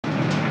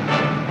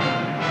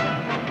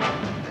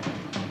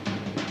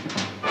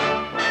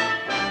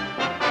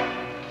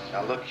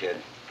look, kid.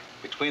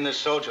 Between this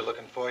soldier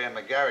looking for you and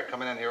McGarrett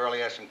coming in here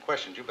early asking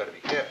questions, you better be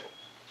careful.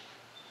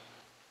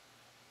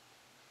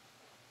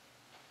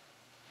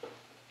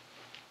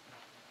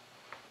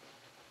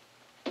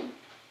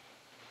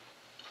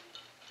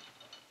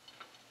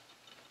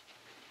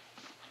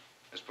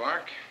 Miss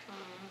Park?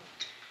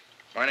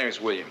 My name is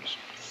Williams.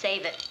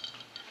 Save it.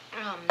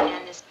 Oh,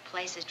 man, this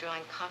place is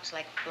drawing cops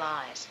like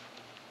flies.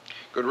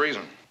 Good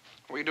reason.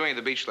 What were you doing at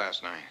the beach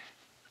last night?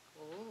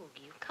 Ooh,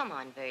 you come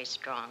on very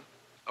strong.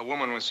 A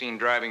woman was seen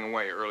driving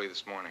away early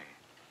this morning.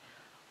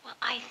 Well,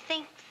 I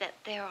think that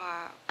there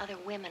are other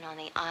women on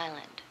the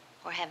island.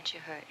 Or haven't you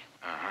heard?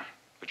 Uh-huh.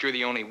 But you're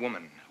the only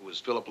woman who was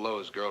Philip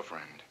Lowe's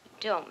girlfriend.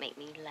 Don't make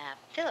me laugh.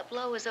 Philip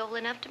Lowe was old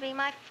enough to be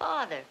my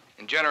father.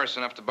 And generous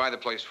enough to buy the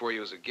place for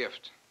you as a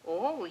gift.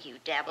 Oh, you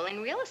dabble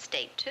in real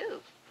estate, too.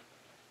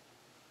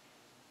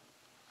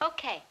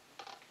 Okay.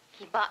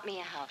 He bought me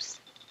a house.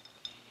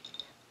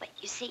 But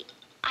you see,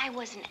 I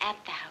wasn't at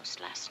the house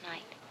last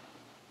night.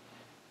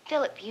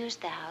 Philip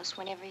used the house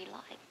whenever he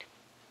liked.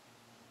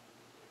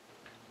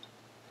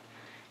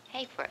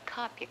 Hey, for a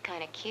cop, you're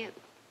kind of cute.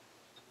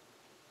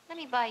 Let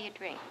me buy you a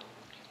drink.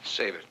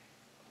 Save it.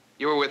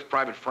 You were with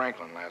Private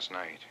Franklin last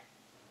night.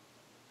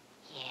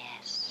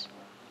 Yes,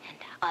 and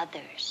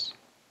others.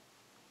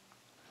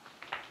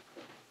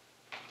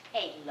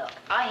 Hey, look,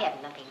 I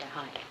have nothing to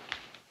hide.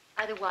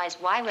 Otherwise,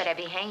 why would I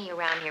be hanging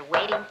around here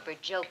waiting for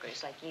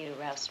jokers like you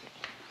to roust me?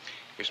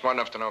 You're smart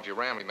enough to know if you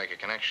ram, you make a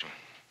connection.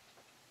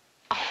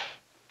 Oh,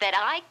 that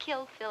I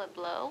killed Philip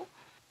Lowe?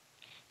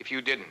 If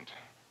you didn't,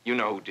 you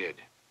know who did.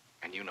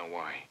 And you know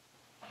why.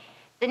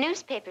 The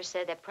newspaper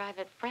said that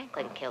Private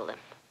Franklin killed him.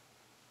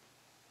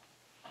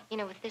 You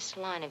know, with this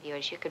line of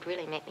yours, you could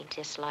really make me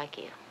dislike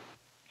you.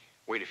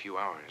 Wait a few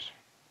hours,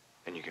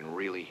 and you can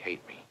really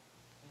hate me.